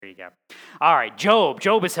There you go. All right, Job.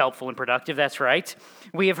 Job is helpful and productive, that's right.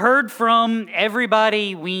 We have heard from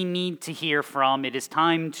everybody we need to hear from. It is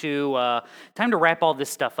time to wrap all this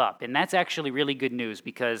stuff up. And that's actually really good news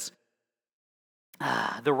because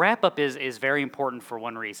the wrap-up is very important for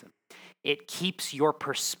one reason. It keeps your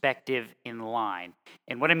perspective in line.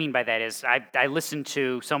 And what I mean by that is I listened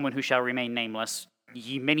to someone who shall remain nameless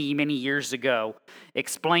many, many years ago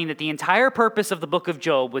explain that the entire purpose of the book of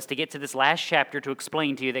Job was to get to this last chapter to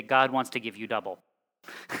explain to you that God wants to give you double.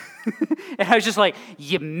 And I was just like,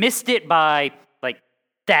 you missed it by like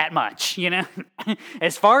that much, you know?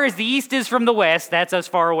 As far as the east is from the west, that's as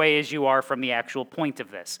far away as you are from the actual point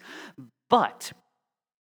of this. But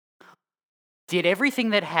did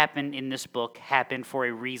everything that happened in this book happen for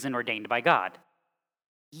a reason ordained by God?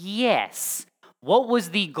 Yes. What was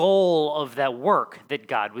the goal of that work that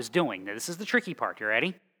God was doing? Now, this is the tricky part. You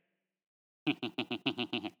ready?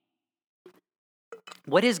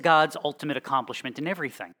 What is God's ultimate accomplishment in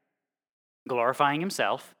everything? Glorifying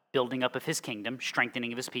himself, building up of his kingdom,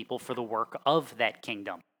 strengthening of his people for the work of that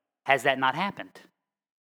kingdom. Has that not happened?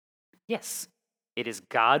 Yes. It is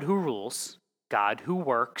God who rules, God who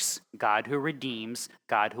works, God who redeems,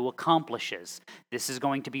 God who accomplishes. This is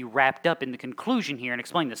going to be wrapped up in the conclusion here and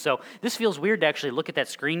explain this. So this feels weird to actually look at that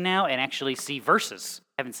screen now and actually see verses.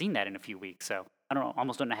 I haven't seen that in a few weeks, so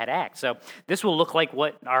almost don't know how to act. So this will look like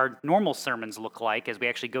what our normal sermons look like as we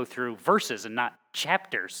actually go through verses and not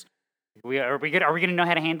chapters. Are we going to know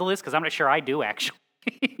how to handle this? Because I'm not sure I do, actually.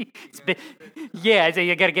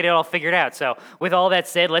 You got to get it all figured out. So with all that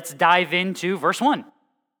said, let's dive into verse 1.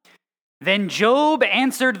 Then Job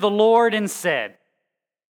answered the Lord and said,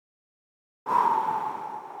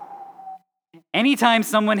 anytime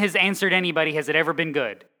someone has answered anybody, has it ever been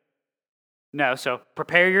good? No, so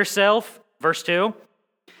prepare yourself. Verse 2,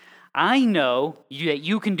 I know that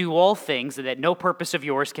you can do all things and that no purpose of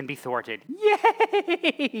yours can be thwarted.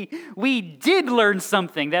 Yay! We did learn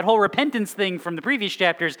something. That whole repentance thing from the previous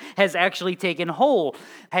chapters has actually taken hold.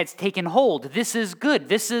 This is good.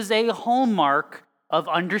 This is a hallmark of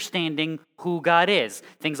understanding who God is.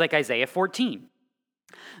 Things like Isaiah 14.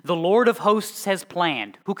 The Lord of hosts has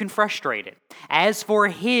planned. Who can frustrate it? As for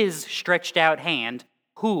his stretched out hand,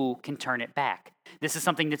 who can turn it back? This is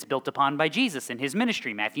something that's built upon by Jesus in his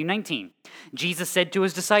ministry, Matthew 19. Jesus said to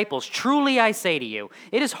his disciples, truly I say to you,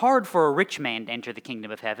 it is hard for a rich man to enter the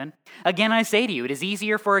kingdom of heaven. Again, I say to you, it is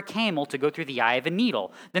easier for a camel to go through the eye of a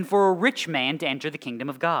needle than for a rich man to enter the kingdom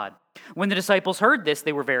of God. When the disciples heard this,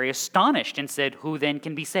 they were very astonished and said, who then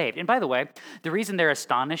can be saved? And by the way, the reason they're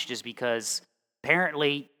astonished is because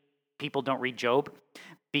apparently people don't read Job.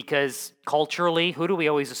 Because culturally, who do we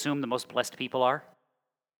always assume the most blessed people are?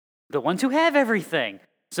 The ones who have everything.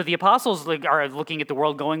 So the apostles are looking at the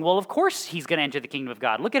world going, well, of course he's going to enter the kingdom of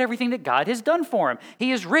God. Look at everything that God has done for him.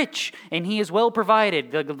 He is rich and he is well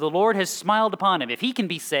provided. The Lord has smiled upon him. If he can't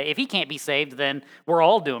be saved, then we're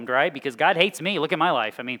all doomed, right? Because God hates me. Look at my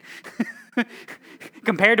life. I mean,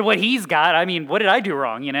 compared to what he's got, I mean, what did I do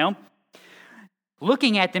wrong, you know?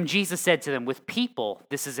 Looking at them, Jesus said to them, with people,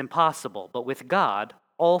 this is impossible, but with God,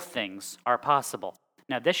 all things are possible.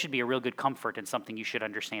 Now, this should be a real good comfort and something you should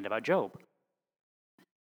understand about Job.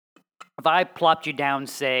 If I plopped you down,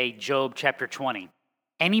 say, Job chapter 20,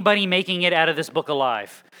 anybody making it out of this book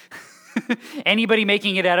alive? Anybody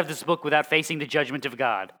making it out of this book without facing the judgment of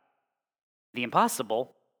God? The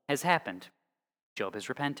impossible has happened. Job has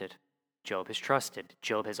repented. Job has trusted.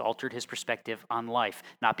 Job has altered his perspective on life,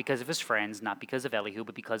 not because of his friends, not because of Elihu,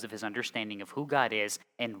 but because of his understanding of who God is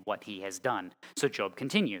and what he has done. So Job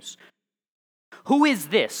continues. Who is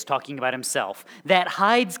this, talking about himself, that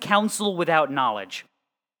hides counsel without knowledge?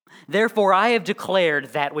 Therefore I have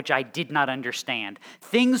declared that which I did not understand,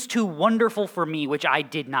 things too wonderful for me which I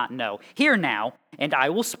did not know. Hear now, and I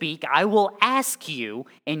will speak, I will ask you,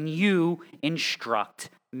 and you instruct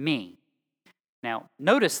me. Now,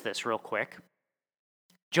 notice this real quick.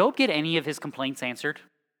 Job get any of his complaints answered?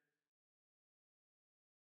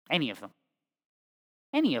 Any of them?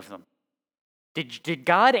 Any of them. Did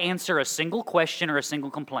God answer a single question or a single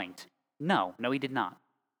complaint? No, he did not.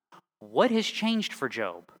 What has changed for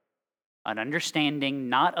Job? An understanding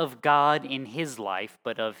not of God in his life,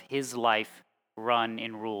 but of his life run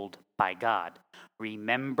and ruled by God.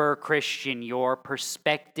 Remember, Christian, your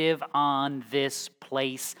perspective on this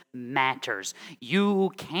place matters.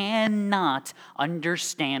 You cannot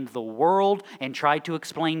understand the world and try to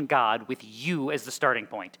explain God with you as the starting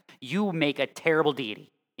point. You make a terrible deity.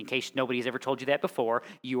 In case nobody's ever told you that before,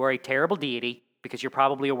 you are a terrible deity because you're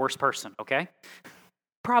probably a worse person, okay?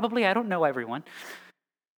 Probably, I don't know everyone.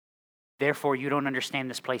 Therefore, you don't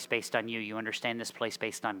understand this place based on you. You understand this place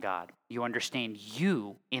based on God. You understand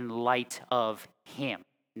you in light of him,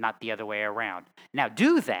 not the other way around. Now,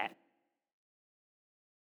 do that.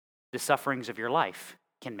 The sufferings of your life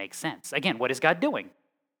can make sense. Again, what is God doing?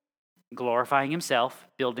 Glorifying himself,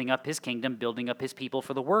 building up his kingdom, building up his people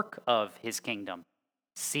for the work of his kingdom.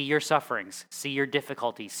 See your sufferings, see your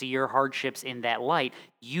difficulties, see your hardships in that light.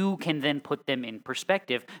 You can then put them in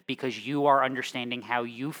perspective because you are understanding how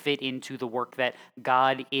you fit into the work that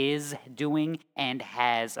God is doing and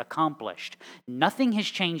has accomplished. Nothing has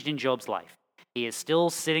changed in Job's life. He is still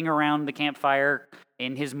sitting around the campfire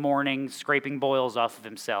in his mourning, scraping boils off of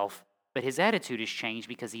himself. But his attitude has changed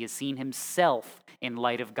because he has seen himself in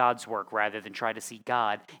light of God's work rather than try to see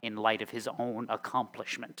God in light of his own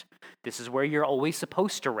accomplishment. This is where you're always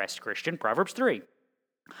supposed to rest, Christian. Proverbs 3.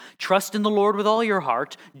 Trust in the Lord with all your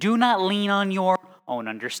heart. Do not lean on your own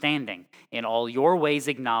understanding. In all your ways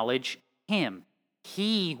acknowledge him.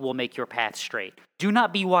 He will make your path straight. Do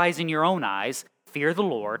not be wise in your own eyes. Fear the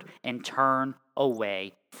Lord and turn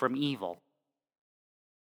away from evil.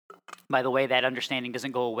 By the way, that understanding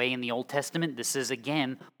doesn't go away in the Old Testament. This is,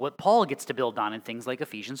 again, what Paul gets to build on in things like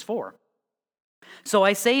Ephesians 4. So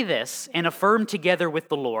I say this and affirm together with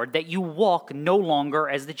the Lord that you walk no longer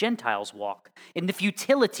as the Gentiles walk, in the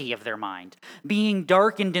futility of their mind, being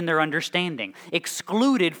darkened in their understanding,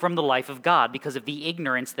 excluded from the life of God because of the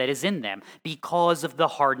ignorance that is in them, because of the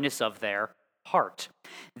hardness of their heart.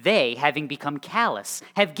 They, having become callous,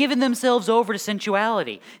 have given themselves over to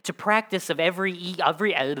sensuality, to practice of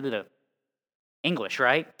English,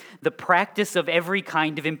 right? The practice of every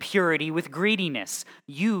kind of impurity with greediness.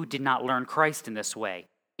 You did not learn Christ in this way,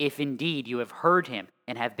 if indeed you have heard him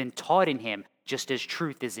and have been taught in him, just as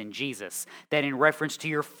truth is in Jesus, that in reference to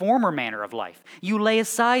your former manner of life, you lay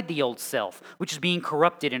aside the old self, which is being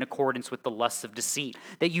corrupted in accordance with the lusts of deceit,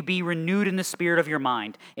 that you be renewed in the spirit of your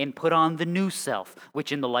mind, and put on the new self,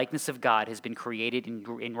 which in the likeness of God has been created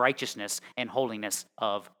in righteousness and holiness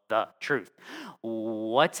of the truth.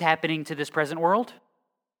 What's happening to this present world?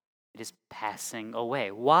 It is passing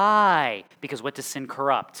away. Why? Because what does sin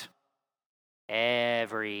corrupt?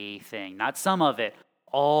 Everything. Not some of it,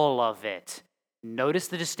 all of it. Notice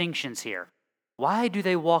the distinctions here. Why do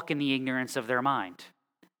they walk in the ignorance of their mind?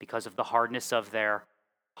 Because of the hardness of their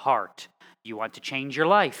heart. You want to change your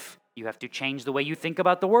life. You have to change the way you think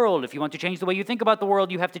about the world. If you want to change the way you think about the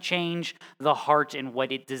world, you have to change the heart and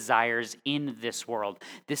what it desires in this world.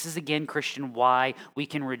 This is, again, Christian, why we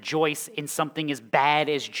can rejoice in something as bad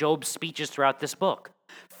as Job's speeches throughout this book.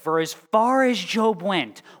 For as far as Job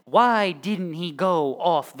went, why didn't he go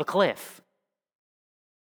off the cliff?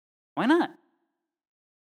 Why not?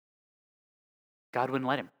 God wouldn't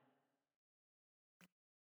let him.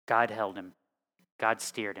 God held him. God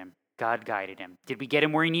steered him. God guided him. Did we get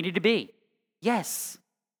him where he needed to be? Yes.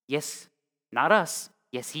 Yes. Not us.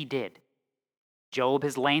 Yes, he did. Job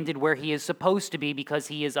has landed where he is supposed to be because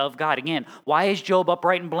he is of God. Again, why is Job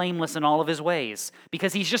upright and blameless in all of his ways?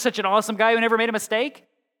 Because he's just such an awesome guy who never made a mistake?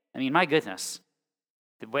 I mean, my goodness.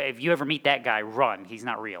 If you ever meet that guy, run. He's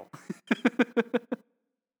not real.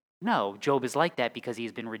 No, Job is like that because he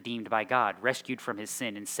has been redeemed by God, rescued from his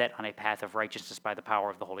sin, and set on a path of righteousness by the power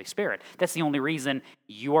of the Holy Spirit. That's the only reason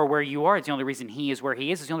you are where you are. It's the only reason he is where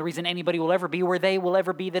he is. It's the only reason anybody will ever be where they will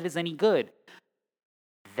ever be that is any good.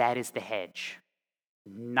 That is the hedge.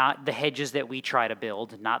 Not the hedges that we try to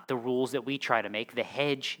build, not the rules that we try to make. The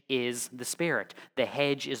hedge is the Spirit. The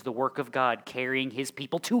hedge is the work of God carrying his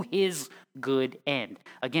people to his good end.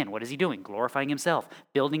 Again, what is he doing? Glorifying himself,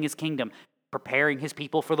 building his kingdom, preparing his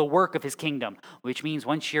people for the work of his kingdom, which means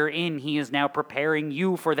once you're in, he is now preparing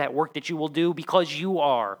you for that work that you will do because you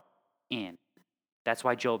are in. That's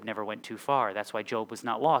why Job never went too far. That's why Job was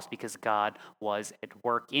not lost, because God was at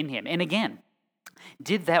work in him. And again,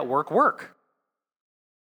 did that work?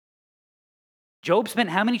 Job spent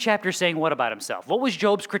how many chapters saying what about himself? What was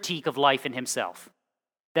Job's critique of life and himself?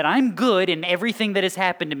 That I'm good and everything that has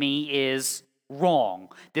happened to me is wrong.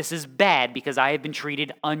 This is bad because I have been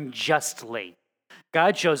treated unjustly.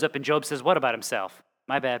 God shows up and Job says, what about himself?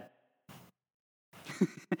 My bad.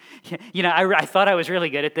 I thought I was really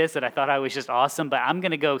good at this and I thought I was just awesome, but I'm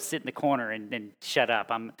going to go sit in the corner and shut up.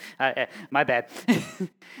 My bad.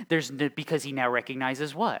 Because he now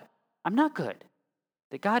recognizes what? I'm not good.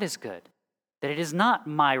 That God is good. That it is not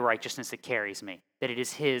my righteousness that carries me. That it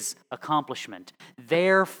is his accomplishment.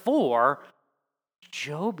 Therefore,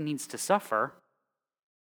 Job needs to suffer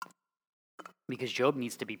because Job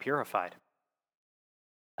needs to be purified.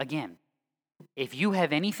 Again, if you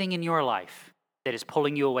have anything in your life that is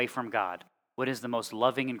pulling you away from God, what is the most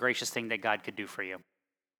loving and gracious thing that God could do for you?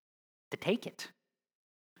 To take it.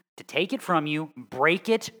 to take it from you, break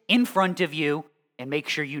it in front of you, and make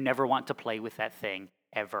sure you never want to play with that thing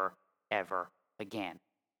ever, ever again.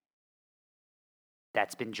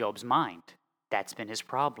 That's been Job's mind. That's been his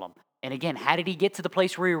problem. And again, how did he get to the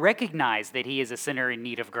place where he recognized that he is a sinner in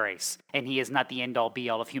need of grace and he is not the end-all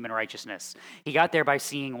be-all of human righteousness? He got there by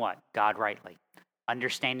seeing what? God rightly.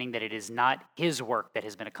 Understanding that it is not his work that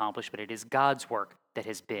has been accomplished, but it is God's work that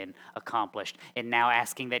has been accomplished. And now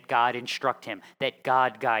asking that God instruct him, that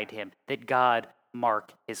God guide him, that God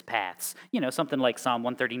mark his paths. Something like Psalm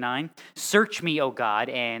 139. Search me, O God,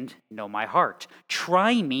 and know my heart.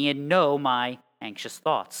 Try me and know my anxious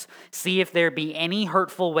thoughts. See if there be any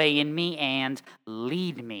hurtful way in me, and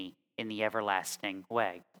lead me in the everlasting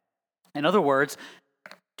way. In other words,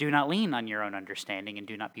 do not lean on your own understanding and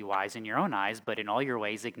do not be wise in your own eyes, but in all your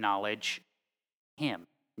ways acknowledge him.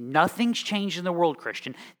 Nothing's changed in the world,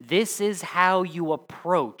 Christian. This is how you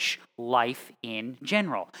approach life in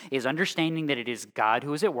general, is understanding that it is God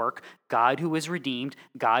who is at work, God who is redeemed,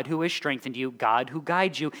 God who has strengthened you, God who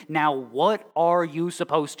guides you. Now, what are you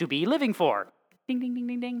supposed to be living for? Ding, ding, ding,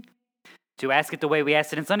 ding, ding. To ask it the way we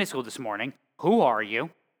asked it in Sunday school this morning, who are you?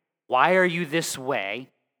 Why are you this way?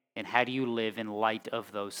 And how do you live in light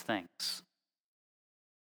of those things?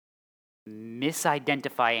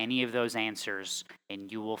 Misidentify any of those answers,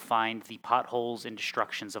 and you will find the potholes and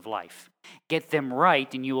destructions of life. Get them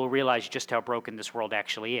right, and you will realize just how broken this world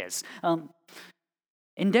actually is.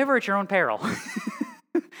 Endeavor at your own peril.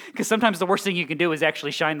 Because sometimes the worst thing you can do is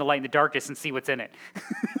actually shine the light in the darkness and see what's in it.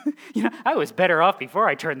 I was better off before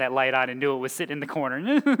I turned that light on and knew it was sitting in the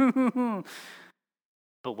corner.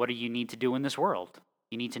 But what do you need to do in this world?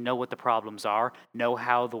 You need to know what the problems are, know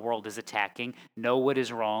how the world is attacking, know what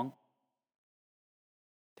is wrong.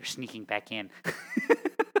 They're sneaking back in.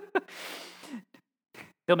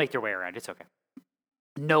 They'll make their way around. It's okay.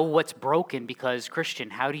 Know what's broken, because, Christian,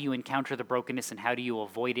 how do you encounter the brokenness and how do you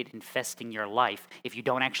avoid it infesting your life if you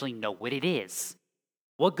don't actually know what it is?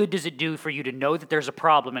 What good does it do for you to know that there's a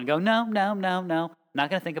problem and go, no, not going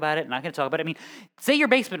to think about it, not going to talk about it? Say your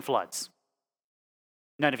basement floods.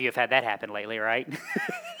 None of you have had that happen lately, right?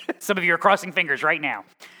 Some of you are crossing fingers right now.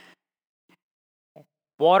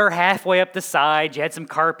 Water halfway up the side, you had some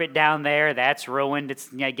carpet down there, that's ruined, it's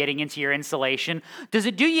getting into your insulation. Does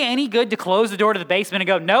it do you any good to close the door to the basement and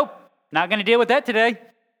go, nope, not going to deal with that today?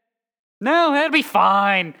 No, that'll be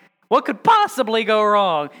fine. What could possibly go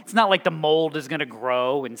wrong? It's not like the mold is going to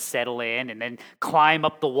grow and settle in and then climb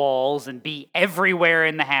up the walls and be everywhere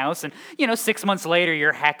in the house. And, 6 months later,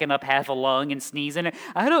 you're hacking up half a lung and sneezing.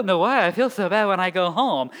 I don't know why I feel so bad when I go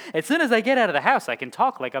home. As soon as I get out of the house, I can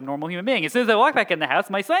talk like I'm a normal human being. As soon as I walk back in the house,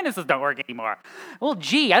 my sinuses don't work anymore. Well,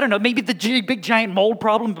 I don't know, maybe the big giant mold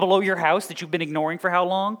problem below your house that you've been ignoring for how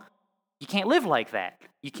long? You can't live like that.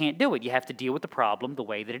 You can't do it. You have to deal with the problem the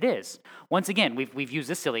way that it is. Once again, we've used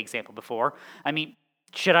this silly example before.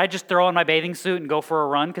 Should I just throw on my bathing suit and go for a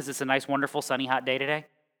run because it's a nice, wonderful, sunny, hot day today?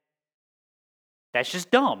 That's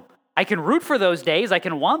just dumb. I can root for those days. I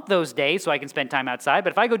can want those days so I can spend time outside.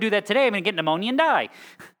 But if I go do that today, I'm going to get pneumonia and die.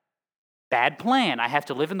 Bad plan. I have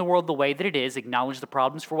to live in the world the way that it is, acknowledge the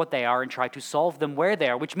problems for what they are, and try to solve them where they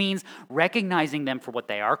are, which means recognizing them for what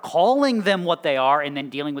they are, calling them what they are, and then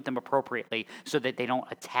dealing with them appropriately so that they don't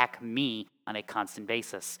attack me on a constant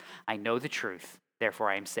basis. I know the truth. Therefore,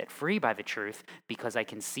 I am set free by the truth because I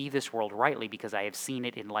can see this world rightly because I have seen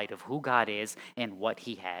it in light of who God is and what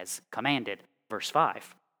he has commanded. Verse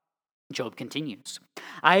 5. Job continues,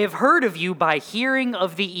 I have heard of you by hearing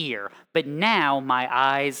of the ear, but now my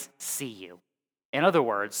eyes see you. In other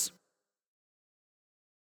words,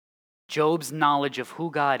 Job's knowledge of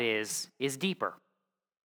who God is deeper.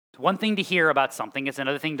 It's one thing to hear about something, it's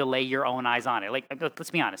another thing to lay your own eyes on it.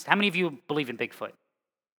 Let's be honest. How many of you believe in Bigfoot?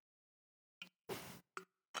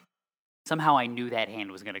 Somehow I knew that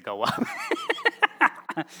hand was going to go up.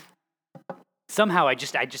 Somehow I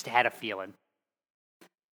just had a feeling.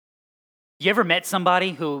 You ever met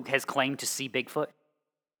somebody who has claimed to see Bigfoot?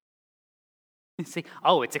 See,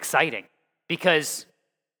 it's exciting because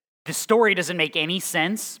the story doesn't make any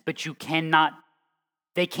sense, but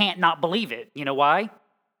they can't not believe it. You know why?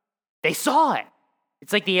 They saw it.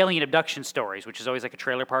 It's like the alien abduction stories, which is always like a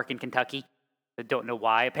trailer park in Kentucky. I don't know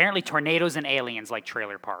why. Apparently tornadoes and aliens like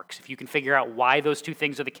trailer parks. If you can figure out why those two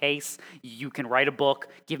things are the case, you can write a book,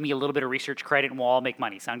 give me a little bit of research credit, and we'll all make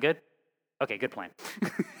money. Sound good? Okay, good plan.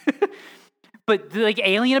 But like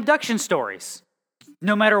alien abduction stories,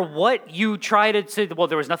 no matter what you try to say, well,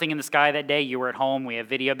 there was nothing in the sky that day, you were at home, we have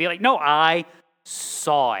video, be like, no, I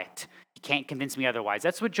saw it. You can't convince me otherwise.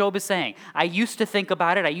 That's what Job is saying. I used to think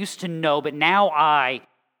about it, I used to know, but now I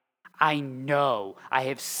I know, I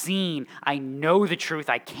have seen, I know the truth.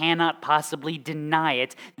 I cannot possibly deny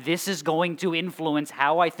it. This is going to influence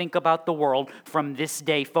how I think about the world from this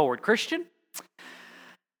day forward. Christian,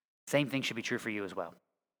 same thing should be true for you as well.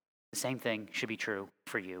 The same thing should be true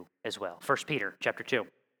for you as well. 1 Peter chapter 2.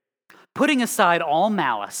 Putting aside all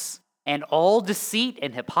malice and all deceit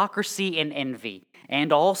and hypocrisy and envy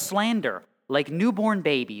and all slander, like newborn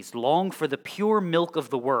babies, long for the pure milk of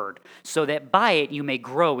the word, so that by it you may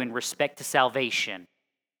grow in respect to salvation,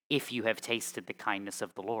 if you have tasted the kindness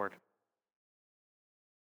of the Lord.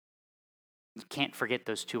 You can't forget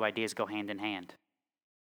those two ideas go hand in hand.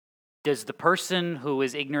 Does the person who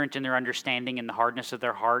is ignorant in their understanding and the hardness of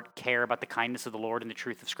their heart care about the kindness of the Lord and the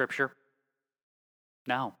truth of Scripture?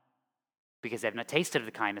 No, because they have not tasted of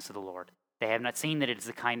the kindness of the Lord. They have not seen that it is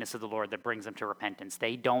the kindness of the Lord that brings them to repentance.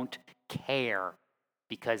 They don't care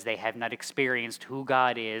because they have not experienced who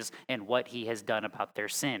God is and what he has done about their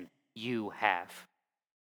sin. You have.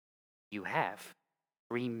 You have.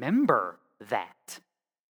 Remember that.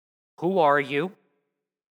 Who are you?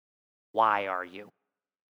 Why are you?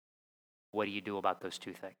 What do you do about those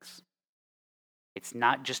two things? It's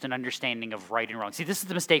not just an understanding of right and wrong. See, this is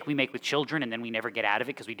the mistake we make with children, and then we never get out of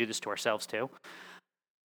it because we do this to ourselves too.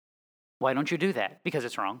 Why don't you do that? Because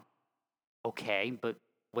it's wrong. Okay, but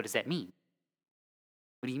what does that mean?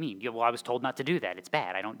 What do you mean? Well, I was told not to do that. It's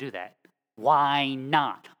bad. I don't do that. Why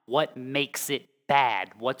not? What makes it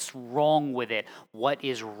bad? What's wrong with it? What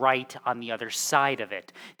is right on the other side of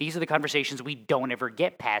it? These are the conversations we don't ever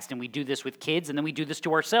get past, and we do this with kids, and then we do this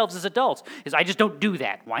to ourselves as adults. Is I just don't do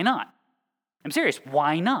that. Why not? I'm serious.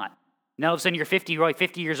 Why not? Now all of a sudden you're 50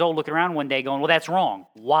 years old looking around one day going, well, that's wrong.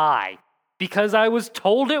 Why? Because I was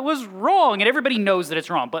told it was wrong, and everybody knows that it's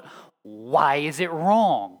wrong. But why is it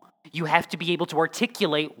wrong? You have to be able to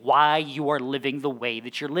articulate why you are living the way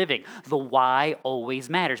that you're living. The why always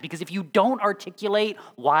matters. Because if you don't articulate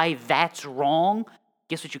why that's wrong,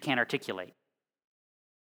 guess what you can't articulate?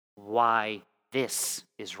 Why this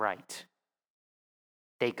is right.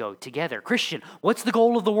 They go together. Christian, what's the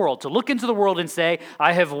goal of the world? To look into the world and say,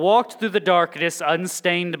 I have walked through the darkness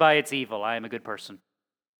unstained by its evil. I am a good person.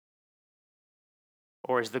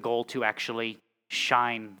 Or is the goal to actually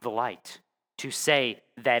shine the light? To say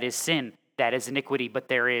that is sin, that is iniquity, but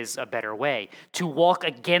there is a better way. To walk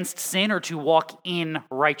against sin or to walk in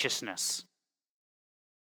righteousness.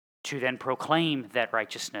 To then proclaim that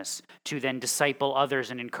righteousness. To then disciple others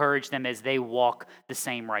and encourage them as they walk the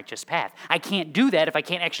same righteous path. I can't do that if I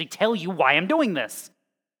can't actually tell you why I'm doing this.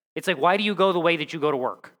 It's like, why do you go the way that you go to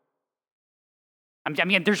work? I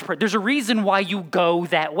mean, there's a reason why you go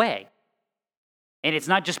that way. And it's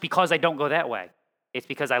not just because I don't go that way. It's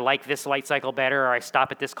because I like this light cycle better, or I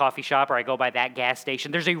stop at this coffee shop, or I go by that gas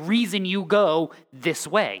station. There's a reason you go this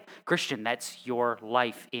way. Christian, that's your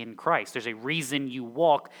life in Christ. There's a reason you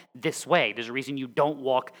walk this way. There's a reason you don't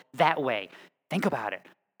walk that way. Think about it.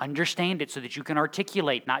 Understand it so that you can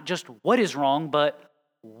articulate not just what is wrong, but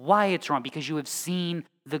why it's wrong, because you have seen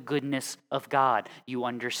the goodness of God. You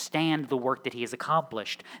understand the work that he has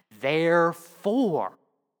accomplished. Therefore,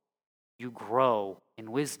 you grow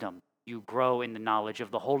in wisdom. You grow in the knowledge of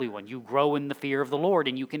the Holy One. You grow in the fear of the Lord,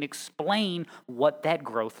 and you can explain what that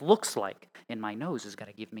growth looks like. And my nose has got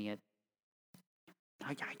to give me a...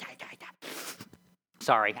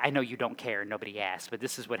 Sorry, I know you don't care. Nobody asked, but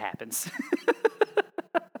this is what happens.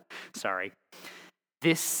 Sorry.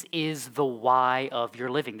 This is the why of your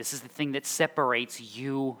living. This is the thing that separates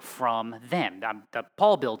you from them.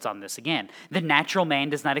 Paul builds on this again. The natural man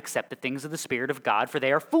does not accept the things of the Spirit of God, for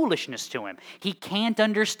they are foolishness to him. He can't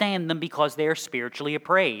understand them because they are spiritually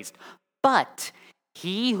appraised. But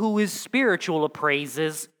he who is spiritual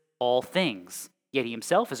appraises all things. Yet he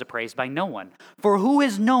himself is appraised by no one. For who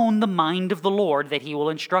has known the mind of the Lord that he will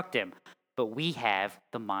instruct him? But we have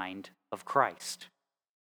the mind of Christ.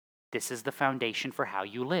 This is the foundation for how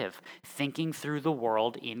you live, thinking through the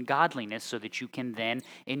world in godliness so that you can then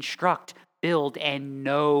instruct, build, and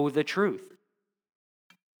know the truth.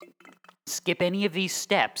 Skip any of these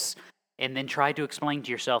steps and then try to explain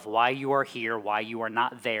to yourself why you are here, why you are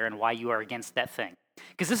not there, and why you are against that thing.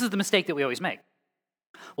 Because this is the mistake that we always make.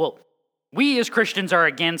 Well, we as Christians are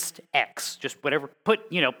against X. Just whatever,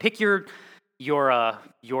 pick your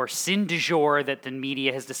sin du jour that the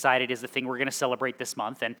media has decided is the thing we're going to celebrate this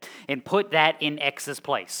month, and put that in X's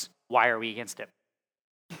place. Why are we against it?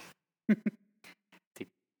 See,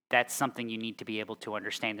 that's something you need to be able to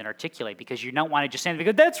understand and articulate, because you don't want to just stand there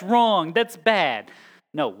and go, that's wrong, that's bad.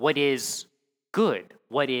 No, what is good?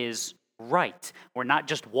 What is right? We're not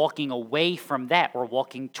just walking away from that. We're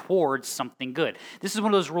walking towards something good. This is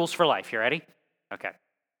one of those rules for life. You ready? Okay.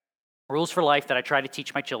 Rules for life that I try to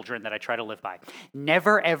teach my children, that I try to live by.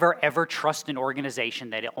 Never, ever, ever trust an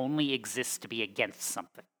organization that it only exists to be against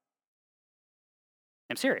something.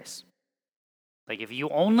 I'm serious. Like, if you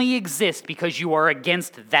only exist because you are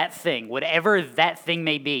against that thing, whatever that thing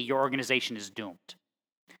may be, your organization is doomed.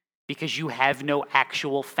 Because you have no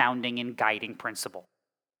actual founding and guiding principle.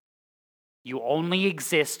 You only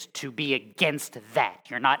exist to be against that.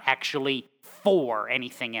 You're not actually for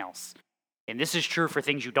anything else. And this is true for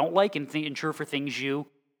things you don't like and true for things you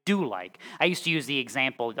do like. I used to use the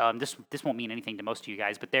example, this won't mean anything to most of you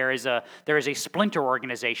guys, but there is a splinter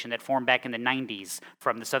organization that formed back in the 90s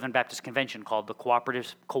from the Southern Baptist Convention called the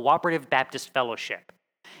Cooperative Baptist Fellowship.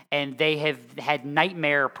 And they have had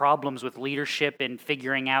nightmare problems with leadership and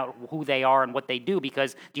figuring out who they are and what they do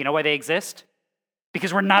because, do you know why they exist?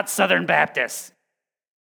 Because we're not Southern Baptists.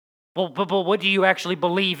 Well, but what do you actually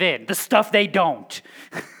believe in? The stuff they don't.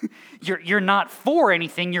 You're not for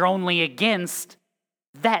anything, you're only against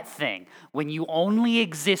that thing. When you only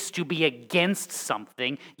exist to be against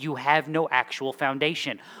something, you have no actual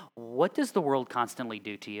foundation. What does the world constantly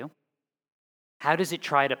do to you? How does it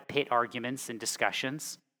try to pit arguments and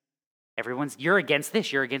discussions? You're against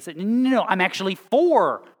this, you're against it. No, I'm actually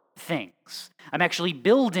for things. I'm actually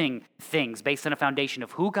building things based on a foundation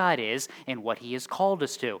of who God is and what he has called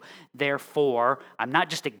us to. Therefore, I'm not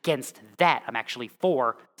just against that, I'm actually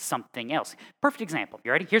for something else. Perfect example.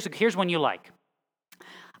 You ready? Here's one you like.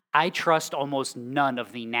 I trust almost none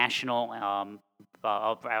of the national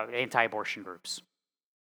anti-abortion groups.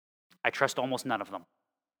 I trust almost none of them.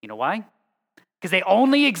 You know why? Because they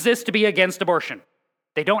only exist to be against abortion.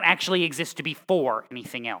 They don't actually exist to be for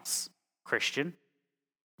anything else. Christian,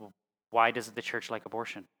 why does the church like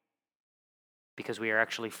abortion? Because we are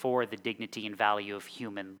actually for the dignity and value of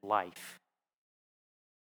human life.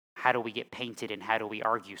 How do we get painted and how do we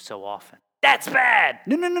argue so often? That's bad!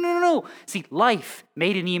 No. See, life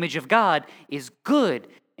made in the image of God is good,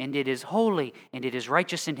 and it is holy, and it is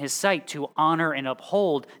righteous in his sight to honor and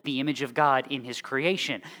uphold the image of God in his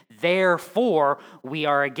creation. Therefore, we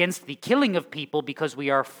are against the killing of people because we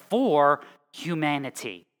are for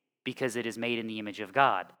humanity, because it is made in the image of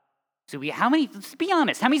God. So let's be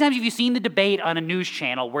honest, how many times have you seen the debate on a news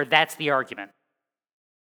channel where that's the argument?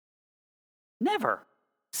 Never.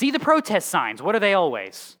 See the protest signs, what are they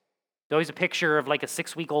always? There's always a picture of like a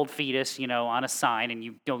 6-week-old fetus, on a sign, and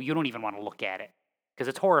you don't even want to look at it because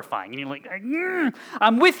it's horrifying. And you're like,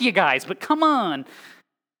 I'm with you guys, but come on.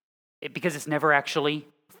 Because it's never actually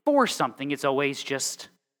for something. It's always just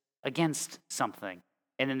against something.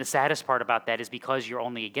 And then the saddest part about that is because you're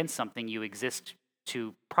only against something, you exist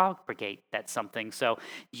to propagate that something. So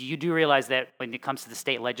you do realize that when it comes to the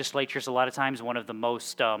state legislatures, a lot of times one of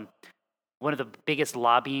the biggest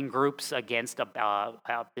lobbying groups against,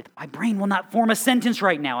 my brain will not form a sentence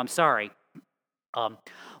right now, I'm sorry.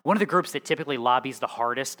 One of the groups that typically lobbies the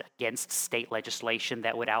hardest against state legislation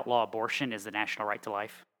that would outlaw abortion is the National Right to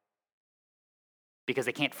Life. Because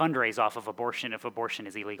they can't fundraise off of abortion if abortion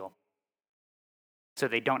is illegal. So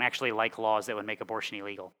they don't actually like laws that would make abortion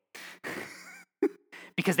illegal.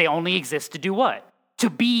 Because they only exist to do what? To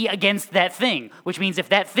be against that thing, which means if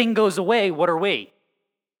that thing goes away, what are we?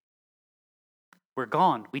 We're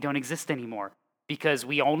gone. We don't exist anymore because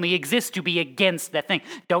we only exist to be against that thing.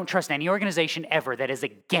 Don't trust any organization ever that is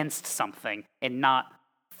against something and not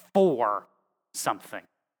for something.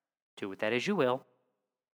 Do with that as you will.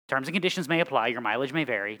 Terms and conditions may apply. Your mileage may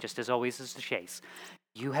vary, just as always is the case.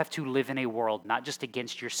 You have to live in a world not just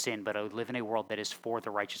against your sin, but live in a world that is for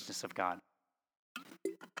the righteousness of God.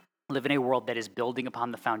 Live in a world that is building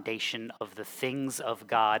upon the foundation of the things of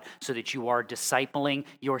God so that you are discipling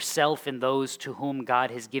yourself and those to whom God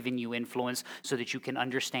has given you influence so that you can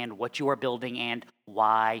understand what you are building and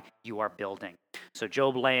why you are building. So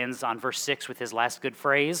Job lands on verse 6 with his last good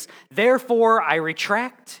phrase, "Therefore I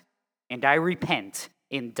retract and I repent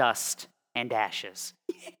in dust and ashes."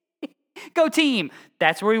 Go team!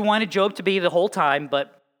 That's where we wanted Job to be the whole time,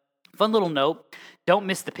 but fun little note, don't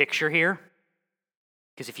miss the picture here.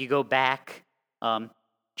 Because if you go back,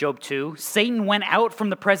 Job 2, Satan went out from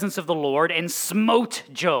the presence of the Lord and smote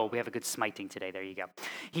Job. We have a good smiting today. There you go.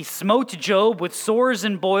 He smote Job with sores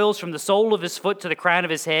and boils from the sole of his foot to the crown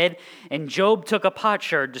of his head, and Job took a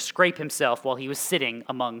potsherd to scrape himself while he was sitting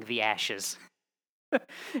among the ashes.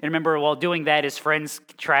 And remember, while doing that, his friends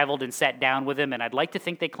traveled and sat down with him, and I'd like to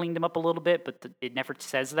think they cleaned him up a little bit, but it never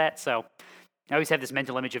says that, so I always have this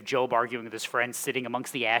mental image of Job arguing with his friends, sitting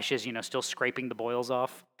amongst the ashes, still scraping the boils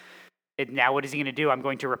off. And now what is he going to do? I'm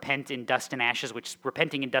going to repent in dust and ashes, which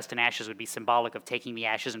repenting in dust and ashes would be symbolic of taking the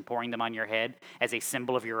ashes and pouring them on your head as a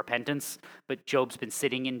symbol of your repentance. But Job's been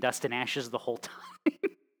sitting in dust and ashes the whole time.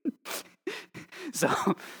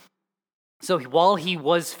 So, so while he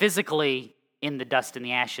was physically in the dust and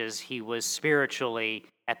the ashes, he was spiritually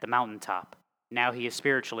at the mountaintop. Now he is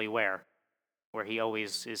spiritually where? Where he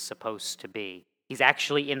always is supposed to be. He's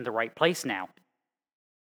actually in the right place now.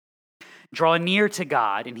 Draw near to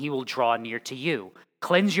God, and he will draw near to you.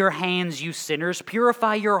 Cleanse your hands, you sinners.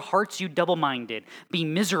 Purify your hearts, you double-minded. Be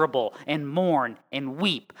miserable and mourn and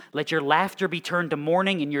weep. Let your laughter be turned to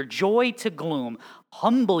mourning and your joy to gloom.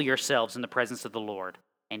 Humble yourselves in the presence of the Lord,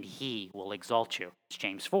 and he will exalt you. It's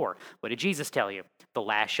James 4. What did Jesus tell you? The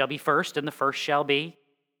last shall be first, and the first shall be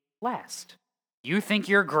last. You think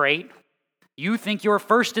you're great. You think you're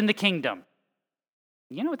first in the kingdom.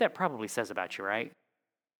 You know what that probably says about you, right?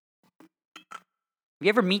 You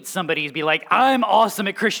ever meet somebody who'd be like, I'm awesome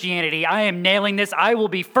at Christianity. I am nailing this. I will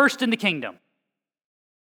be first in the kingdom.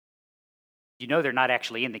 You know they're not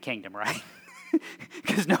actually in the kingdom, right?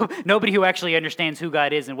 Because nobody who actually understands who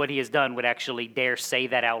God is and what he has done would actually dare say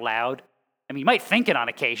that out loud. I mean, you might think it on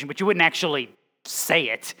occasion, but you wouldn't actually say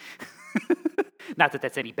it. Not that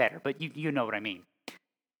that's any better, but you know what I mean.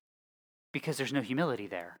 Because there's no humility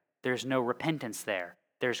there. There's no repentance there.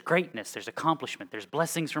 There's greatness. There's accomplishment. There's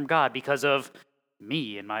blessings from God because of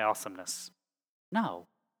me and my awesomeness. No,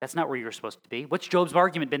 that's not where you're supposed to be. What's Job's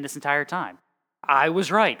argument been this entire time? I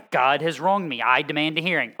was right. God has wronged me. I demand a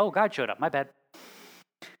hearing. Oh, God showed up. My bad.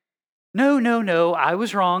 No. I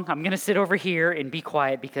was wrong. I'm going to sit over here and be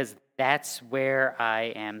quiet because that's where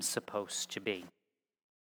I am supposed to be.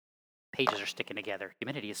 Pages are sticking together.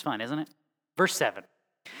 Humility is fun, isn't it? Verse 7.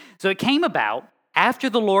 So it came about,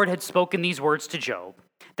 after the Lord had spoken these words to Job,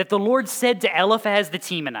 that the Lord said to Eliphaz the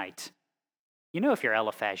Temanite, you know, if you're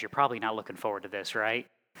Eliphaz, you're probably not looking forward to this, right?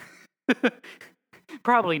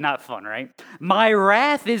 Probably not fun, right? My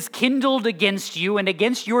wrath is kindled against you and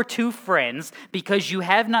against your two friends, because you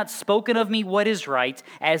have not spoken of me what is right,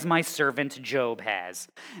 as my servant Job has.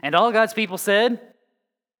 And all God's people said,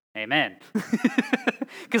 amen.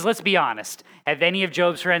 Because let's be honest, have any of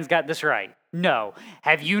Job's friends got this right? No.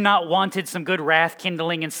 Have you not wanted some good wrath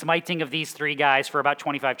kindling and smiting of these three guys for about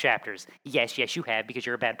 25 chapters? Yes, you have, because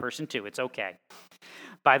you're a bad person too. It's okay.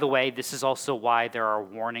 By the way, this is also why there are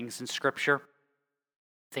warnings in Scripture.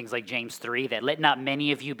 Things like James 3, that let not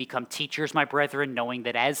many of you become teachers, my brethren, knowing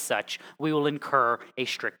that as such we will incur a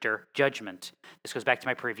stricter judgment. This goes back to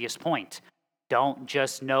my previous point. Don't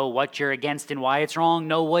just know what you're against and why it's wrong.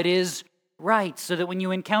 Know what is right, so that when you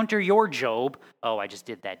encounter your Job, oh, I just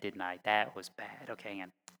did that, didn't I? That was bad. Okay,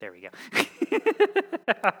 and there we go.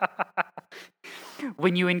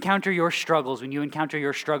 When you encounter your struggles, when you encounter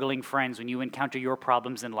your struggling friends, when you encounter your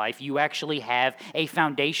problems in life, you actually have a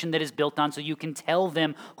foundation that is built on, so you can tell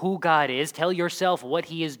them who God is, tell yourself what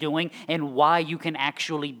he is doing, and why you can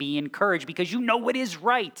actually be encouraged, because you know what is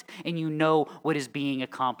right, and you know what is being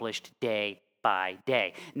accomplished day by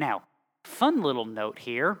day. Now, fun little note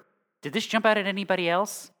here. Did this jump out at anybody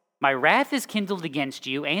else? My wrath is kindled against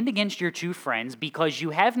you and against your two friends, because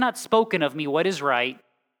you have not spoken of me what is right,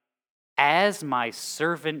 as my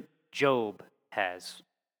servant Job has.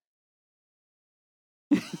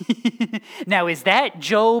 Now, is that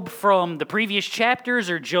Job from the previous chapters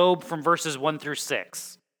or Job from verses 1 through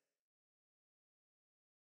 6?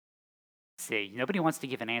 See, nobody wants to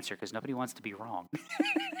give an answer because nobody wants to be wrong.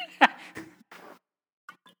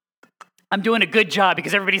 I'm doing a good job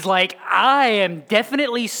because everybody's like, I am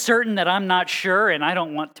definitely certain that I'm not sure, and I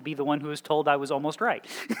don't want to be the one who was told I was almost right.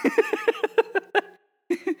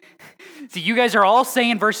 So you guys are all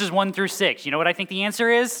saying verses 1 through 6. You know what I think the answer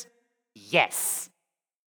is? Yes.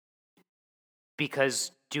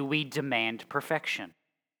 Because do we demand perfection?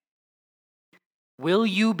 Will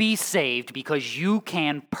you be saved because you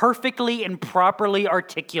can perfectly and properly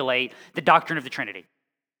articulate the doctrine of the Trinity?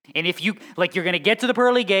 And if you're going to get to the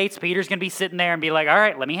pearly gates, Peter's going to be sitting there and be like, all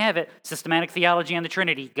right, let me have it. Systematic theology on the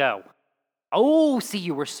Trinity, go. Oh, see,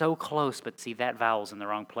 you were so close, but see, that vowel's in the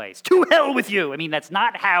wrong place. To hell with you. I mean, that's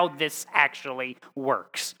not how this actually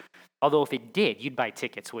works. Although if it did, you'd buy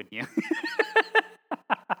tickets, wouldn't you?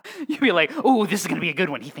 You'd be like, oh, this is going to be a good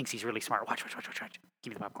one. He thinks he's really smart. Watch.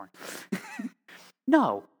 Give me the popcorn.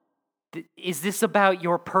 No. Is this about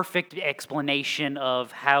your perfect explanation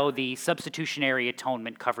of how the substitutionary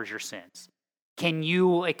atonement covers your sins? Can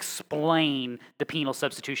you explain the penal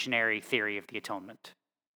substitutionary theory of the atonement?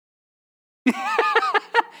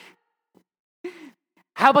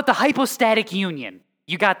 How about the hypostatic union?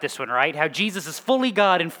 You got this one, right? How Jesus is fully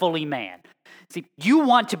God and fully man. See, you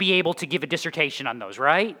want to be able to give a dissertation on those,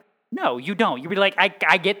 right? No, you don't. You'd be like,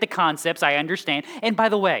 I get the concepts, I understand. And by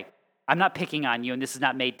the way, I'm not picking on you, and this is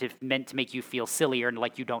not meant to make you feel silly or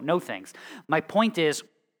like you don't know things. My point is,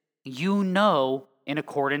 you know in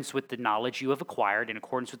accordance with the knowledge you have acquired, in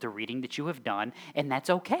accordance with the reading that you have done, and that's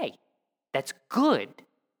okay. That's good.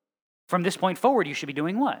 From this point forward, you should be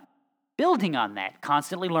doing what? Building on that,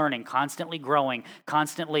 constantly learning, constantly growing,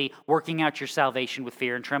 constantly working out your salvation with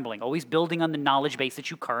fear and trembling, always building on the knowledge base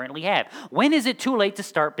that you currently have. When is it too late to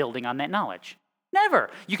start building on that knowledge? Never.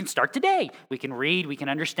 You can start today. We can read, we can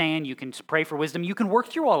understand, you can pray for wisdom, you can work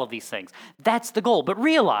through all of these things. That's the goal. But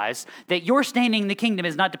realize that your standing in the kingdom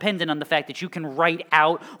is not dependent on the fact that you can write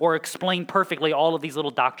out or explain perfectly all of these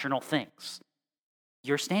little doctrinal things.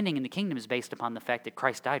 Your standing in the kingdom is based upon the fact that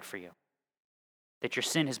Christ died for you, that your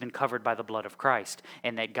sin has been covered by the blood of Christ,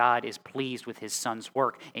 and that God is pleased with his Son's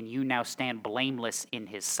work, and you now stand blameless in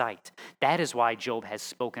his sight. That is why Job has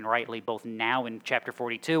spoken rightly both now in chapter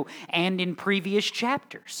 42 and in previous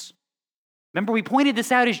chapters. Remember, we pointed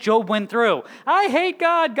this out as Job went through. I hate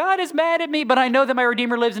God. God is mad at me, but I know that my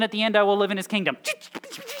Redeemer lives, and at the end I will live in his kingdom.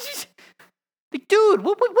 Like, dude,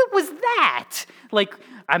 what was that? Like,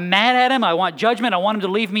 I'm mad at him. I want judgment. I want him to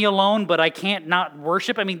leave me alone, but I can't not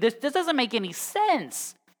worship. I mean, this doesn't make any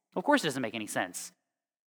sense. Of course it doesn't make any sense.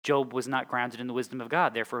 Job was not grounded in the wisdom of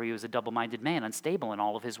God. Therefore, he was a double-minded man, unstable in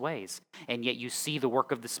all of his ways. And yet you see the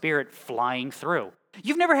work of the Spirit flying through.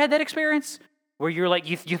 You've never had that experience? Where you're like,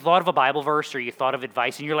 you thought of a Bible verse or you thought of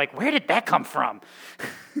advice, and you're like, where did that come from?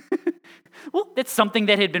 Well, that's something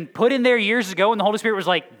that had been put in there years ago, and the Holy Spirit was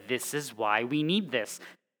like, this is why we need this.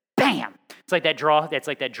 Bam! It's like that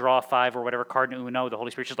draw 5 or whatever card in Uno. The Holy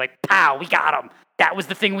Spirit's just like, pow, we got him. That was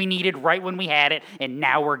the thing we needed right when we had it, and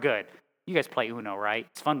now we're good. You guys play Uno, right?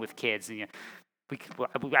 It's fun with kids. And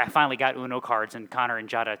I finally got Uno cards, and Connor and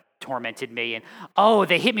Jada tormented me. And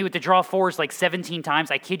they hit me with the draw 4s like 17 times.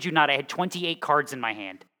 I kid you not, I had 28 cards in my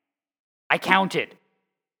hand. I counted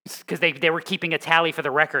because they were keeping a tally for the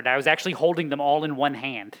record. I was actually holding them all in one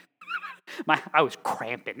hand. I was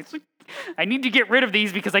cramping. It's like, I need to get rid of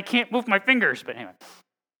these because I can't move my fingers. But anyway,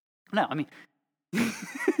 no, I mean,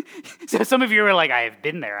 so some of you are like, I have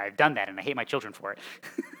been there, I've done that, and I hate my children for it.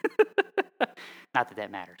 Not that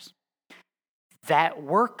that matters. That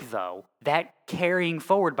work, though, that carrying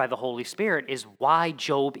forward by the Holy Spirit is why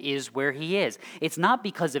Job is where he is. It's not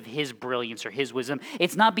because of his brilliance or his wisdom.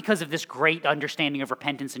 It's not because of this great understanding of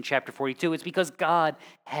repentance in chapter 42. It's because God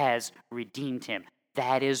has redeemed him.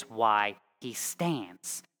 That is why he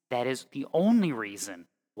stands. That is the only reason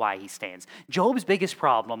why he stands. Job's biggest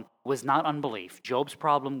problem was not unbelief. Job's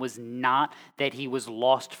problem was not that he was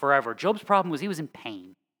lost forever. Job's problem was he was in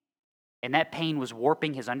pain. And that pain was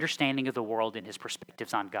warping his understanding of the world and his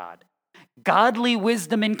perspectives on God. Godly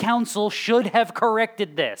wisdom and counsel should have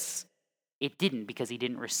corrected this. It didn't because he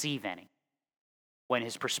didn't receive any. When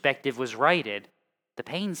his perspective was righted, the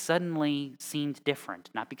pain suddenly seemed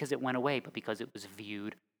different, not because it went away, but because it was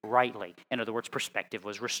viewed rightly. In other words, perspective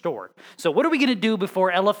was restored. So what are we going to do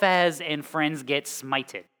before Eliphaz and friends get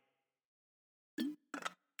smited?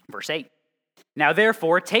 Verse 8. Now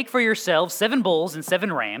therefore, take for yourselves 7 bulls and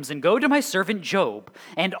 7 rams, and go to my servant Job,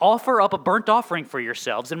 and offer up a burnt offering for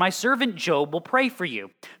yourselves, and my servant Job will pray for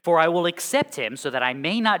you. For I will accept him, so that I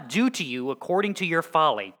may not do to you according to your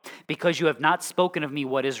folly, because you have not spoken of me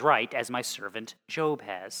what is right, as my servant Job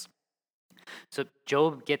has. So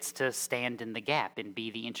Job gets to stand in the gap and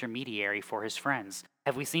be the intermediary for his friends.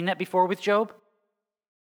 Have we seen that before with Job?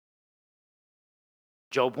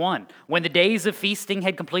 Job 1. When the days of feasting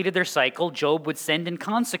had completed their cycle, Job would send and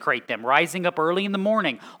consecrate them, rising up early in the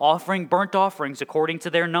morning, offering burnt offerings according to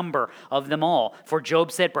their number of them all. For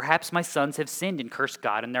Job said, perhaps my sons have sinned and cursed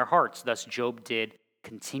God in their hearts. Thus Job did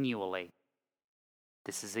continually.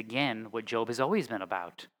 This is again what Job has always been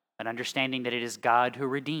about. An understanding that it is God who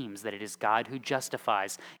redeems, that it is God who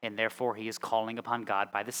justifies, and therefore he is calling upon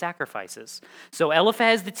God by the sacrifices. So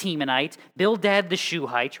Eliphaz the Temanite, Bildad the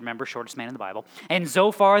Shuhite, remember, shortest man in the Bible, and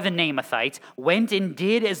Zophar the Naamathite went and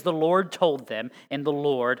did as the Lord told them, and the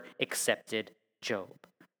Lord accepted Job.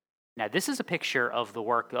 Now this is a picture of the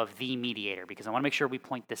work of the mediator, because I want to make sure we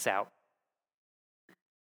point this out.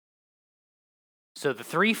 So the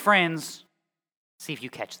 3 friends, see if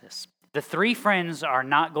you catch this. The 3 friends are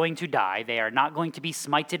not going to die. They are not going to be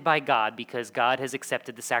smited by God because God has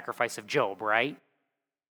accepted the sacrifice of Job, right?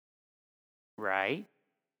 Right?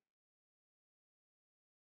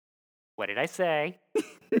 What did I say?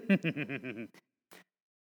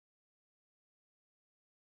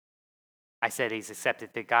 I said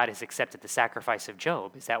that God has accepted the sacrifice of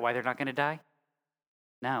Job. Is that why they're not going to die?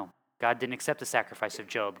 No. God didn't accept the sacrifice of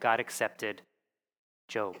Job. God accepted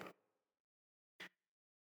Job.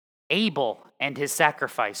 Abel and his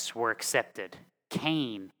sacrifice were accepted.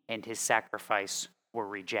 Cain and his sacrifice were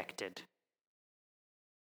rejected.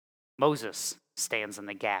 Moses stands in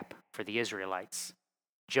the gap for the Israelites.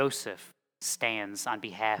 Joseph stands on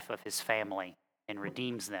behalf of his family and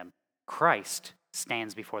redeems them. Christ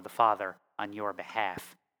stands before the Father on your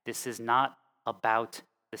behalf. This is not about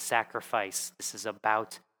the sacrifice. This is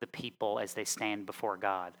about the people as they stand before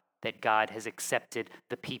God. That God has accepted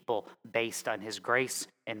the people based on his grace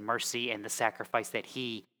and mercy and the sacrifice that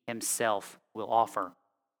he himself will offer.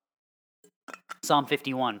 Psalm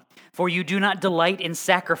 51, for you do not delight in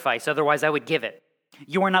sacrifice, otherwise I would give it.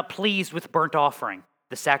 You are not pleased with burnt offering.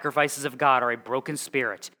 The sacrifices of God are a broken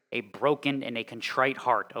spirit, a broken and a contrite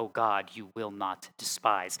heart, O God, you will not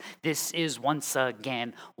despise. This is once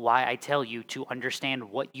again why I tell you to understand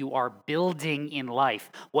what you are building in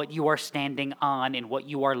life, what you are standing on, and what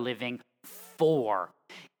you are living for.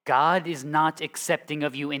 God is not accepting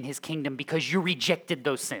of you in his kingdom because you rejected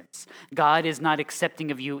those sins. God is not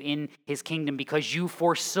accepting of you in his kingdom because you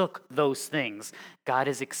forsook those things. God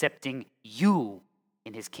is accepting you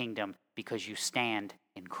in his kingdom because you stand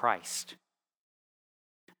in Christ.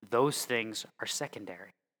 Those things are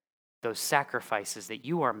secondary. Those sacrifices that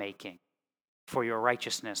you are making for your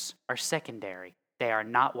righteousness are secondary. They are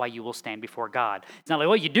not why you will stand before God. It's not like,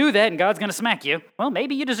 well, you do that and God's going to smack you. Well,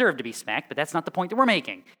 maybe you deserve to be smacked, but that's not the point that we're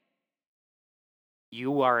making.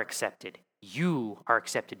 You are accepted. You are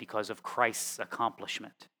accepted because of Christ's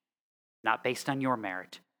accomplishment, not based on your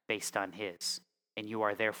merit, based on his. And you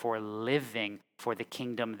are therefore living for the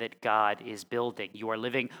kingdom that God is building. You are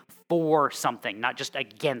living for something, not just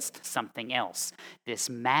against something else. This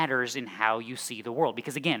matters in how you see the world.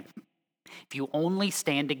 Because again, if you only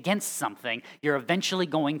stand against something, you're eventually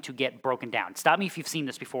going to get broken down. Stop me if you've seen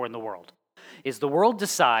this before in the world. Is the world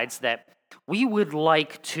decides that we would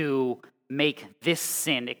like to make this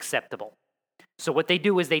sin acceptable. So what they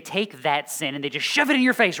do is they take that sin and they just shove it in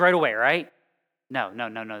your face right away, right? No,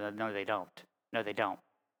 they don't. No,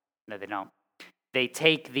 they don't. They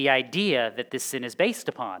take the idea that this sin is based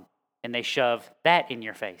upon and they shove that in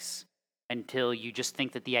your face until you just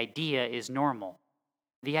think that the idea is normal.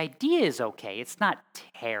 The idea is okay. It's not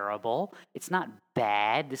terrible. It's not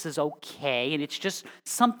bad. This is okay. And it's just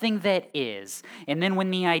something that is. And then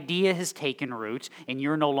when the idea has taken root and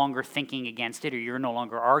you're no longer thinking against it or you're no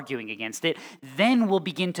longer arguing against it, then we'll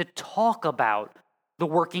begin to talk about the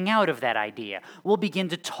working out of that idea. We'll begin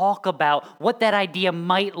to talk about what that idea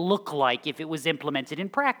might look like if it was implemented in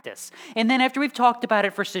practice. And then after we've talked about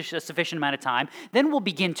it for a sufficient amount of time, then we'll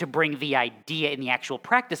begin to bring the idea and the actual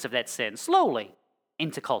practice of that sin slowly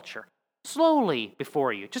into culture, slowly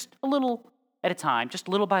before you, just a little at a time, just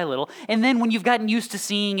little by little. And then when you've gotten used to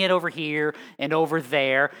seeing it over here and over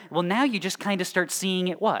there, well, now you just kind of start seeing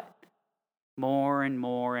it what? More and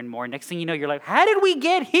more and more. Next thing you know, you're like, how did we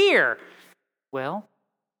get here? Well,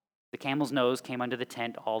 the camel's nose came under the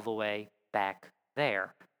tent all the way back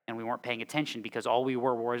there. And we weren't paying attention because all we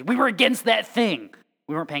were was we were against that thing.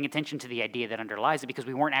 We weren't paying attention to the idea that underlies it because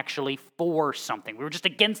we weren't actually for something. We were just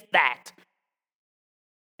against that.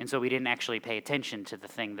 And so we didn't actually pay attention to the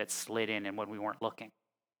thing that slid in and when we weren't looking.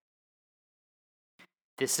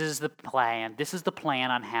 This is the plan. This is the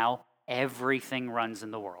plan on how everything runs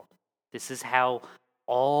in the world. This is how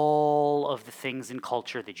all of the things in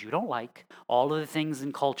culture that you don't like, all of the things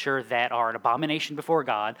in culture that are an abomination before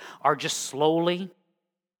God, are just slowly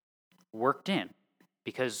worked in.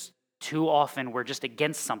 Because too often we're just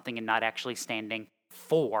against something and not actually standing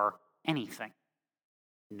for anything.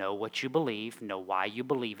 Know what you believe, know why you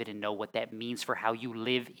believe it, and know what that means for how you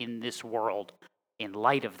live in this world in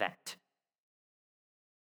light of that.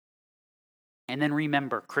 And then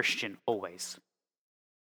remember, Christian, always,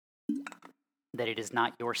 that it is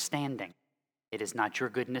not your standing, it is not your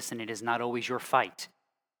goodness, and it is not always your fight.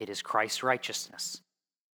 It is Christ's righteousness.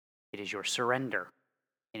 It is your surrender,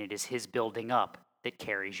 and it is his building up that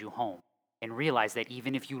carries you home. And realize that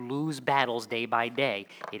even if you lose battles day by day,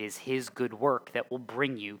 it is his good work that will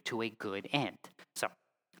bring you to a good end. So,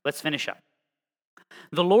 let's finish up.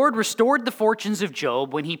 The Lord restored the fortunes of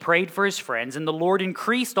Job when he prayed for his friends, and the Lord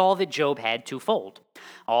increased all that Job had twofold.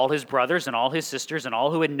 All his brothers and all his sisters and all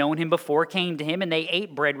who had known him before came to him, and they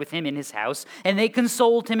ate bread with him in his house, and they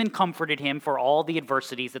consoled him and comforted him for all the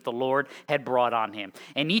adversities that the Lord had brought on him.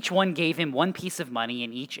 And each one gave him one piece of money,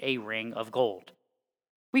 and each a ring of gold.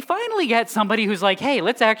 We finally get somebody who's like, hey,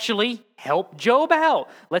 let's actually help Job out.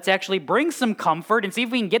 Let's actually bring some comfort and see if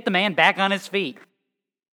we can get the man back on his feet.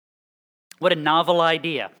 What a novel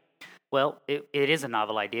idea. Well, it is a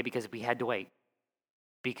novel idea because we had to wait.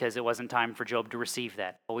 Because it wasn't time for Job to receive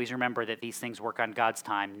that. Always remember that these things work on God's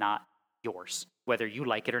time, not yours, whether you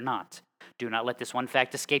like it or not. Do not let this one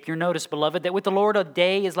fact escape your notice, beloved, that with the Lord a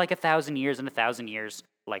day is like 1,000 years, and 1,000 years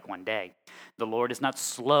like one day. The Lord is not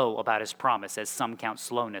slow about his promise, as some count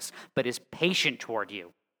slowness, but is patient toward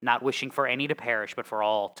you, not wishing for any to perish, but for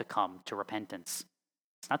all to come to repentance.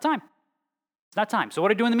 It's not time. It's not time. So what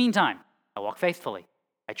do I do in the meantime? I walk faithfully.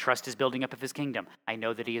 I trust his building up of his kingdom. I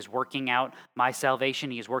know that he is working out my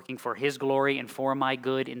salvation. He is working for his glory and for my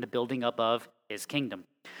good in the building up of his kingdom.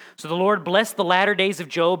 So the Lord blessed the latter days of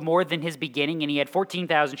Job more than his beginning, and he had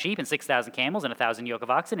 14,000 sheep and 6,000 camels and 1,000 yoke of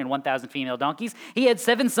oxen and 1,000 female donkeys. He had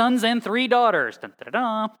 7 sons and 3 daughters. Dun, dun, dun,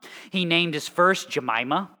 dun. He named his first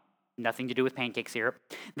Jemima, nothing to do with pancake syrup,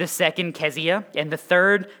 the second Kezia, and the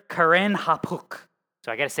third Karen Hapuk.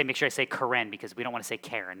 So I got to say, make sure I say Karen because we don't want to say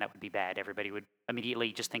Karen. That would be bad. Everybody would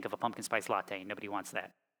immediately just think of a pumpkin spice latte. Nobody wants that.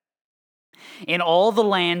 In all the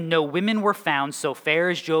land, no women were found so fair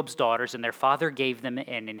as Job's daughters, and their father gave them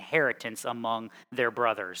an inheritance among their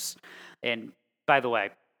brothers. And by the way,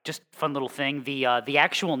 just fun little thing, the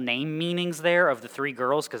actual name meanings there of the 3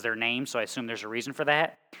 girls, because they're named, so I assume there's a reason for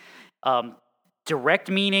that. Direct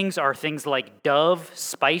meanings are things like dove,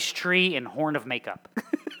 spice tree, and horn of makeup.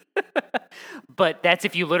 But that's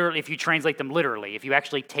if you translate them literally. If you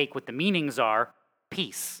actually take what the meanings are,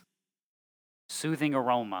 peace, soothing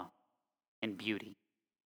aroma, and beauty.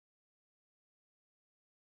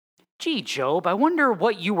 Gee, Job, I wonder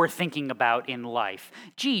what you were thinking about in life.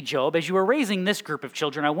 Gee, Job, as you were raising this group of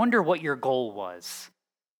children, I wonder what your goal was.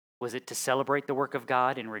 Was it to celebrate the work of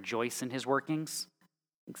God and rejoice in his workings?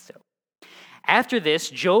 I think so. After this,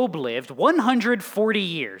 Job lived 140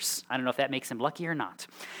 years. I don't know if that makes him lucky or not.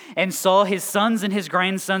 And saw his sons and his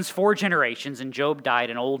grandsons 4 generations, and Job died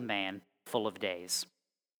an old man, full of days.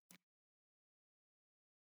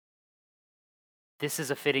 This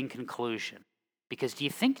is a fitting conclusion, because do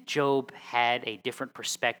you think Job had a different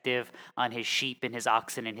perspective on his sheep and his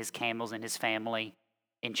oxen and his camels and his family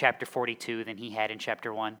in chapter 42 than he had in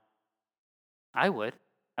chapter 1? I would.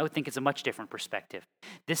 I would think it's a much different perspective.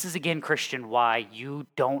 This is, again, Christian, why you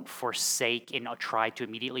don't forsake and try to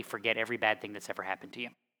immediately forget every bad thing that's ever happened to you.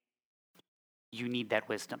 You need that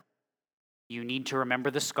wisdom. You need to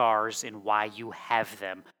remember the scars and why you have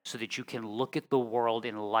them so that you can look at the world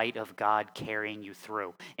in light of God carrying you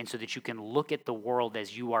through, and so that you can look at the world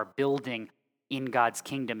as you are building in God's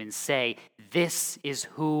kingdom and say, this is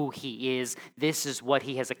who he is, this is what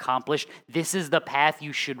he has accomplished, this is the path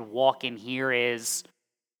you should walk, and here is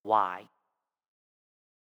why.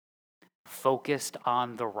 Focused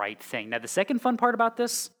on the right thing. Now, the second fun part about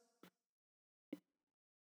this,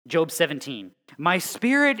 Job 17. My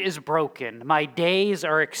spirit is broken, my days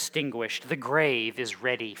are extinguished, the grave is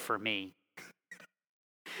ready for me.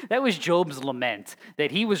 That was Job's lament, that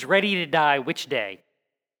he was ready to die which day?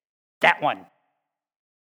 That one.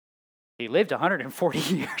 He lived 140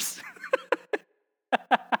 years.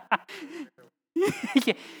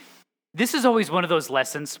 Yeah. This is always one of those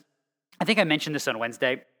lessons. I think I mentioned this on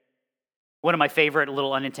Wednesday. One of my favorite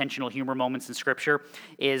little unintentional humor moments in Scripture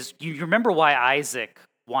is, you remember why Isaac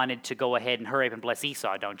wanted to go ahead and hurry up and bless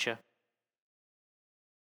Esau, don't you?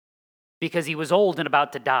 Because he was old and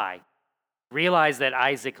about to die. Realize that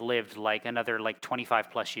Isaac lived another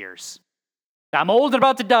 25 plus years. I'm old and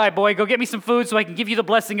about to die, boy. Go get me some food so I can give you the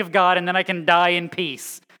blessing of God, and then I can die in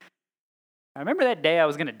peace. I remember that day I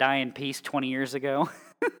was going to die in peace 20 years ago.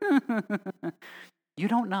 You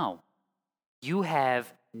don't know. You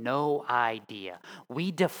have no idea.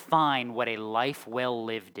 We define what a life well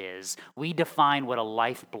lived is. We define what a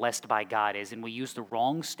life blessed by God is, and we use the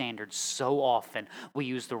wrong standards so often. We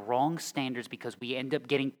use the wrong standards because we end up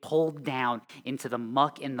getting pulled down into the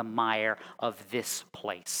muck and the mire of this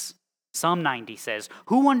place. Psalm 90 says,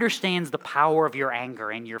 "Who understands the power of your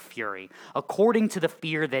anger and your fury, according to the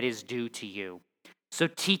fear that is due to you? So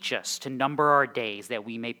teach us to number our days, that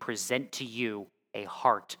we may present to you a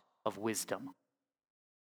heart of wisdom."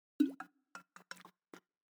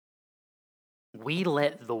 We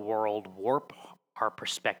let the world warp our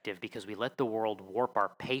perspective because we let the world warp our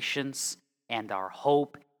patience and our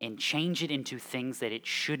hope and change it into things that it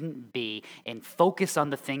shouldn't be, and focus on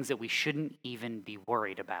the things that we shouldn't even be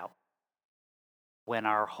worried about, when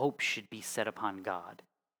our hope should be set upon God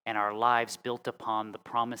and our lives built upon the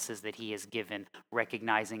promises that he has given,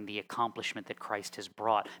 recognizing the accomplishment that Christ has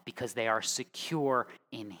brought because they are secure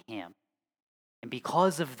in him. And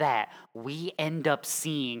because of that, we end up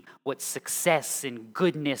seeing what success and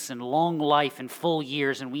goodness and long life and full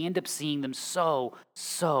years, and we end up seeing them so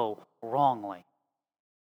wrongly.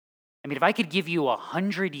 I mean, if I could give you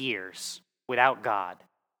 100 years without God,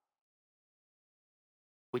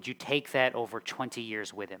 would you take that over 20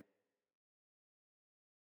 years with him?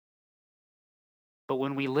 But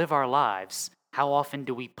when we live our lives, how often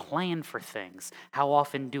do we plan for things? How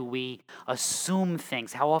often do we assume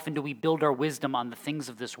things? How often do we build our wisdom on the things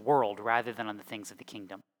of this world rather than on the things of the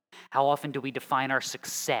kingdom? How often do we define our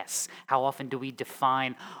success? How often do we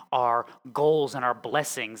define our goals and our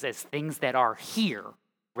blessings as things that are here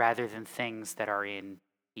rather than things that are in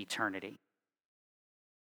eternity?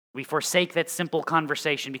 We forsake that simple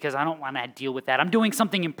conversation because I don't want to deal with that. I'm doing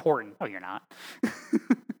something important. No, you're not.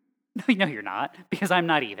 No, you're not, because I'm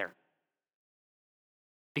not either.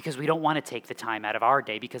 Because we don't want to take the time out of our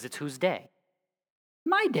day because it's whose day?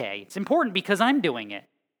 My day. It's important because I'm doing it.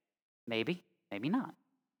 Maybe, maybe not.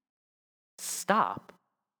 Stop.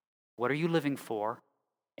 What are you living for?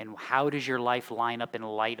 And how does your life line up in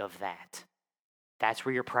light of that? That's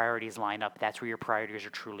where your priorities line up. That's where your priorities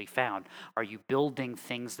are truly found. Are you building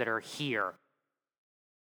things that are here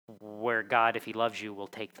where God, if he loves you, will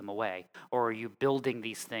take them away? Or are you building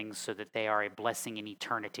these things so that they are a blessing in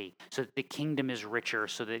eternity, so that the kingdom is richer,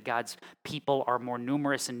 so that God's people are more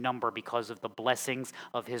numerous in number because of the blessings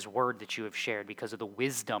of his word that you have shared, because of the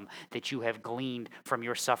wisdom that you have gleaned from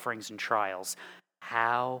your sufferings and trials?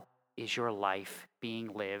 How is your life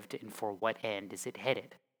being lived, and for what end is it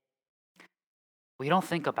headed? We don't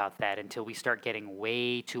think about that until we start getting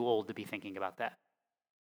way too old to be thinking about that.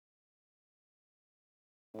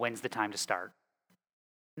 When's the time to start?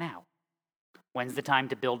 Now. When's the time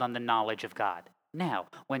to build on the knowledge of God? Now.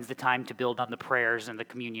 When's the time to build on the prayers and the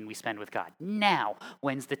communion we spend with God? Now.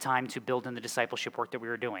 When's the time to build on the discipleship work that we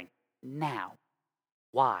were doing? Now.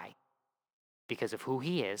 Why? Because of who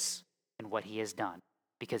he is and what he has done.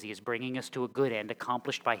 Because he is bringing us to a good end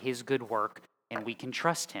accomplished by his good work, and we can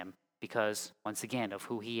trust him because, once again, of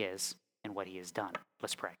who he is and what he has done.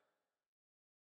 Let's pray.